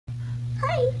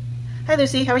Hi. Hi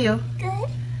Lucy, how are you? Good.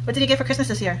 What did you get for Christmas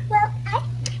this year?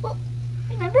 Well,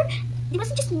 remember, it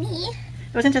wasn't just me.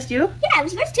 It wasn't just you? Yeah, it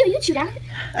was yours too. You chewed on it.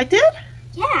 I did?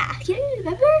 Yeah, you don't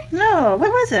remember? No, what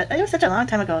was it? It was such a long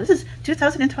time ago. This is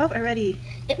 2012 already.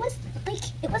 It was like,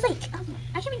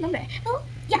 I can't remember. Oh,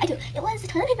 yeah, I do. It was the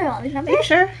toilet paper roll, remember? Are you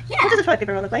sure? Yeah. What does a toilet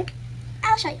paper roll look like?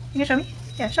 I'll show you. You can show me?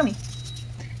 Yeah, show me.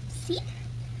 See?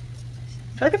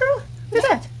 Toilet paper roll? What is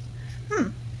that?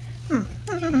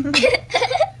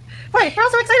 Wait, we're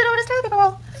all so excited over this toilet paper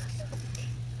roll.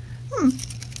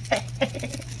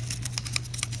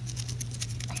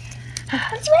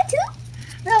 Did you want to?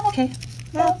 No, okay.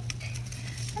 Well,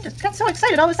 I just got so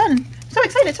excited all of a sudden. So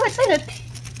excited, so excited.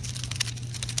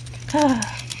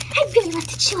 I really like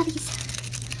to chew on these.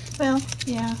 Well,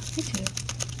 yeah, me too.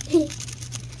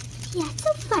 Yeah, it's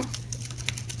so fun.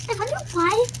 I wonder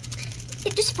why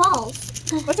it just falls.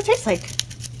 What's it taste like?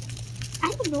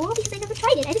 I don't know, because I never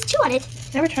tried it. I just chew on it.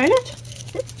 Never tried it?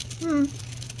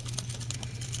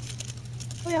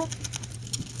 Well,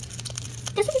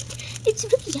 It's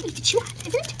really yummy to chew on,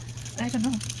 isn't it? I don't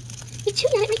know. You're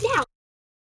chewing on it right now.